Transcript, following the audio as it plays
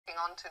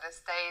onto the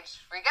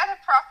stage. We get a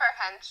proper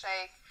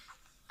handshake,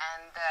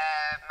 and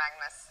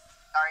Magnus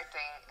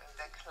starting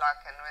the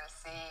clock, and we'll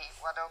see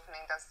what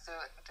opening does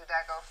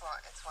Duda go for.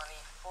 It's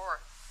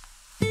 1e4.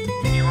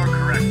 You are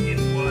correct. It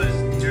was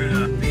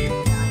Duda, the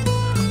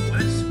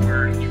blitz,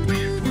 where he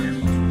waited for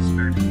him to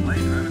spare to play.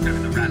 I was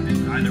having the rapid.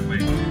 Either way,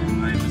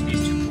 it was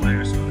these two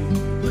players, so a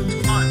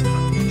ton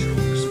of mutual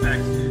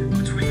respect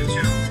between the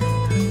two.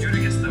 Duda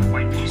gets the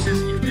white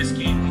pieces. In this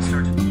game, he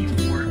starts with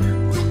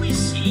e4. Will we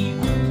see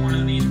one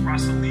of these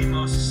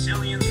Brasilimos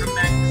Sicilians from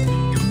Magnus?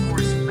 He, of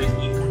course, plays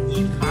e4,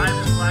 e5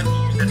 as black.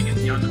 He used that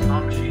against Jan the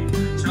Palm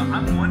Machine. So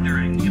I'm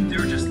wondering if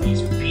there are just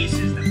these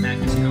phases that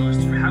Magnus goes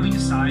through, how he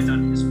decides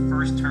on his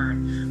first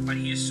turn, but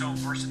he is so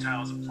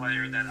versatile as a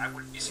player that I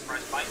wouldn't be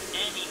surprised by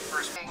any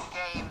first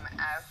game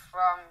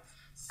from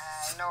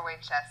Norway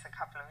Chess a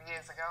couple of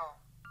years ago.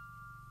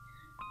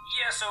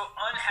 Yeah, so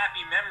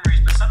unhappy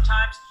memories, but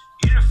sometimes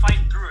you need to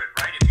fight through it,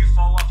 right? If you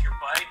fall off your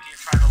bike and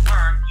you're trying to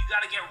learn, you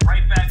got to get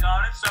right back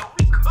on it. So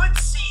we could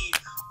see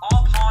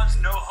all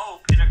pawns, no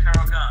hope in a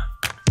Caruana.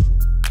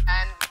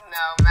 And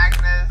no,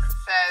 Magnus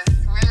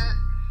says we'll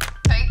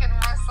take it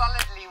more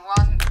solidly,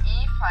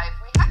 1e5.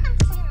 We haven't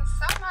seen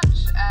so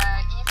much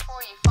e4,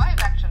 e5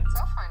 action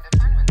so far in the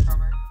tournament,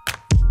 Robert.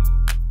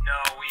 No,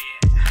 we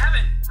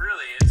haven't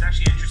really. It's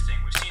actually interesting.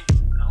 We've seen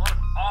a lot of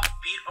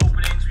offbeat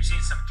openings. We've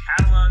seen some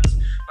Catalans,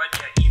 but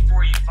yeah, e4,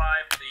 e5,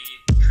 the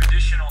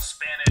traditional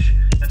Spanish,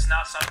 that's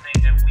not something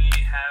that we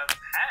have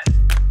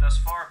had thus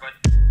far. But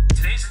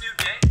today's a new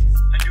day,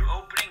 a new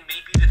opening,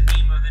 maybe the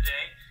theme of the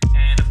day.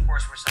 And of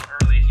course, we're still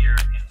early here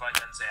in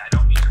Vitense. I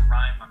don't need to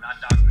rhyme. I'm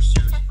not Dr.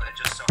 Seuss, but it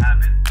just so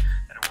happened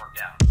that it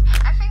worked out.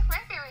 I think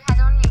maybe we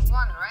had only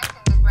one, right?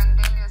 In the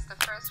Grandelius, the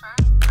first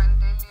round,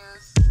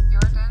 Grandelius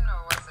Jordan,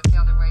 or was it the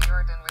other way,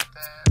 Jordan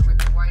with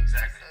the white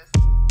pieces?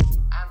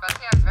 But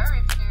yeah,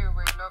 very few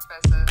with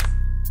Lopez's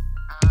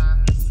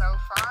so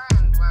far,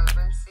 and well,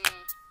 we'll see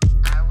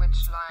which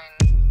line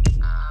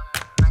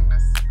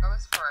Magnus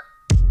goes for.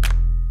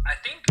 I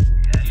think,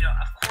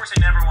 of course I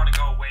never want to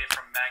go away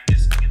from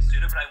Magnus against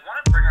Duda, but I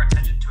want to bring our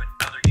attention to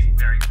another game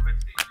very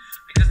quickly,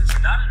 because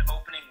it's not an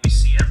opening we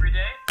see every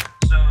day.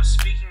 So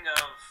speaking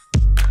of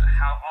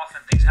how often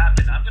things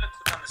happen, I'm going to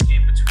click on this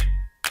game between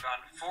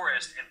Van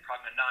Forest and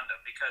Pragnananda,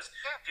 because,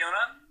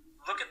 Fiona,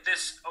 look at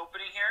this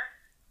opening here.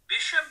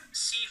 Bishop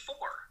c4.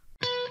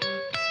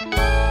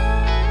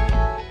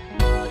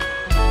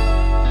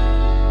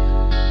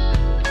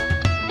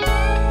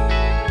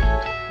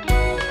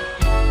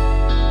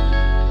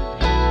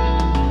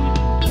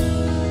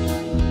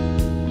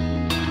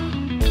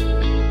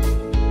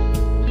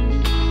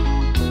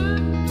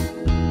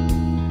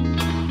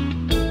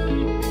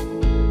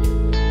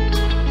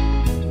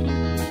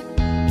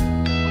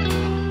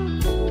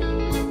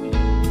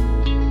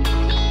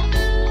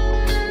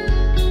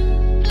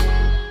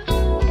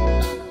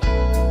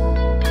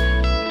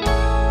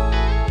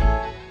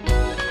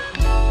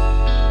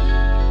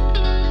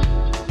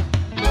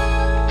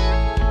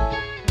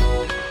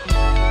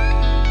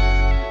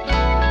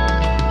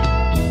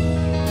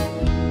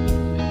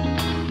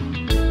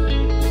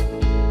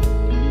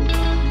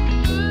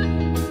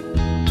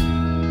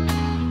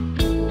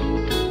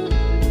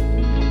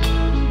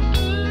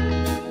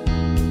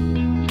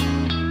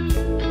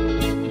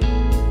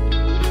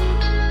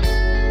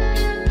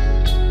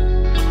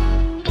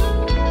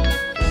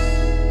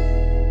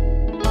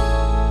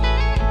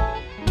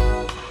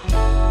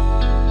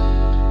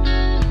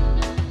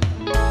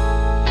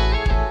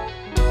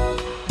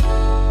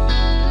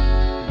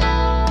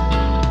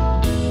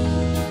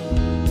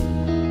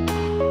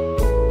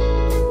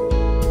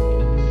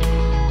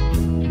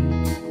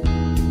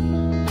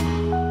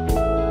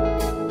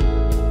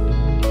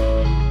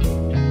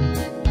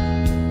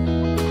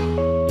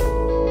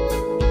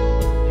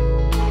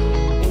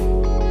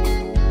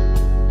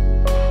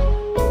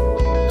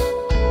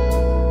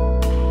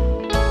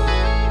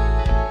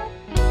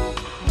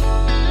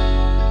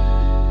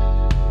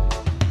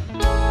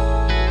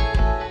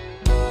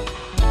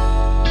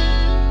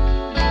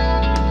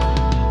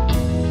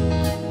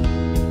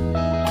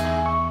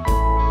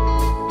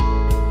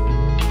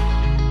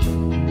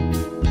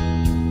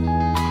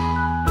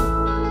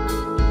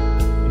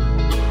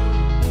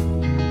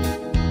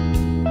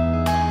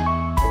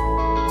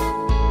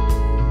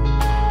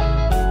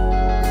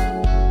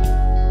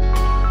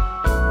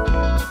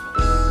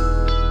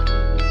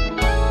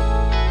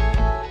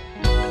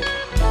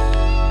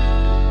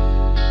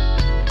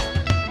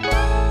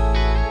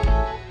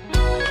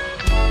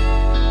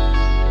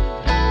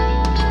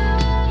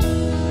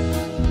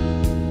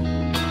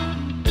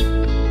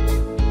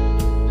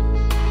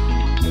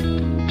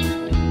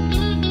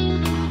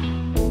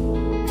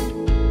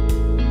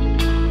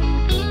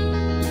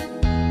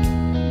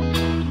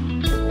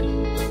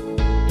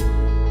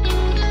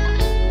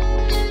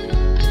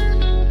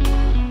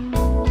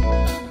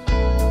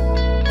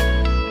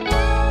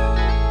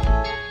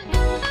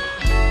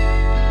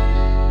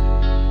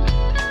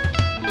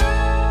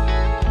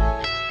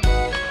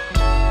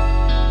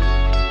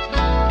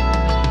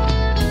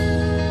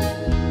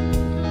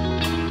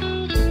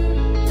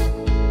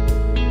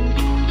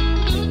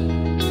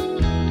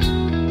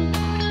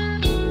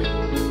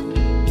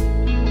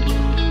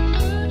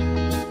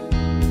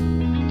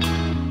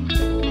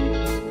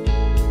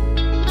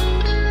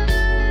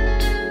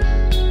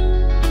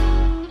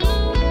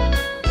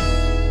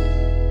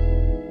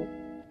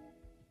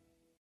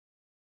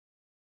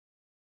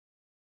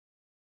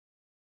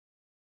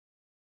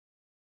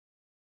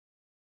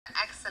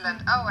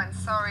 excellent. Oh, and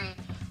sorry,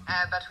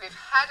 but we've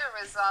had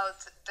a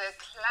result. The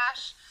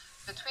clash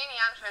between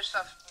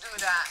Jan-Krzysztof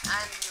Duda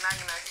and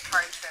Magnus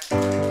Carlsen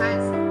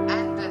has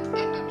ended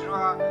in a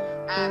draw.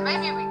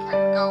 Maybe we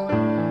can go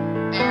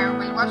there.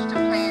 We'll watch the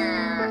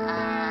player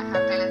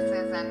have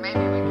their and maybe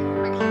we can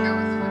quickly go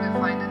through the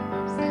final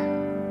moves there.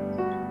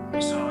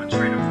 We saw a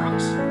trade of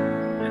rooks,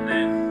 and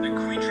then the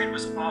queen trade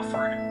was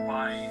offered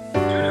by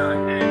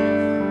Duda,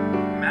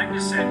 and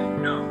Magnus said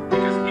no,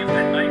 because if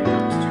that knight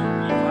goes to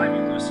e5,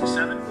 you go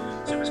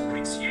c7, so it was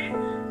queen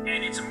c8,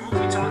 and it's a move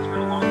we talked about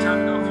a long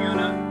time ago,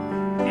 Fiona,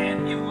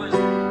 and it was the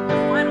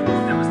final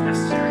move that was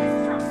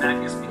necessary from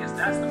Magnus, because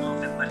that's the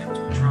move that led him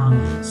to a draw.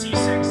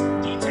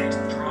 c6, d takes,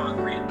 draw,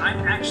 agreed. I'm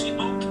actually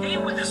okay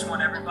with this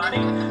one, everybody,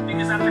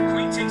 because after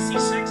queen takes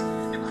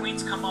c6, the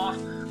queens come off.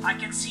 I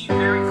can see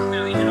very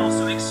clearly and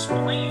also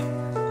explain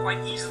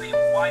quite easily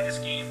why this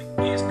game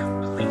is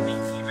completely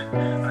even.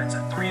 It's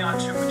a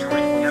 3-on-2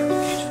 majority. We have the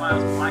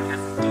h-files. Black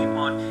has the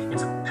d-pawn.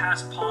 It's a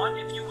pass pawn,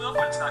 if you will,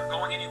 but it's not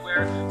going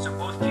anywhere. So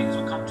both kings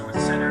will come towards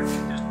the center.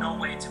 There's no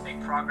way to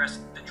make progress.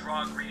 The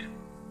draw agreed.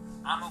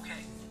 I'm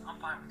okay. I'm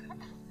fine with it.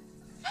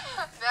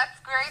 That's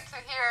great to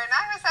hear. And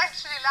I was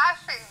actually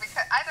laughing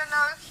because I don't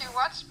know if you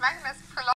watched Magnus pull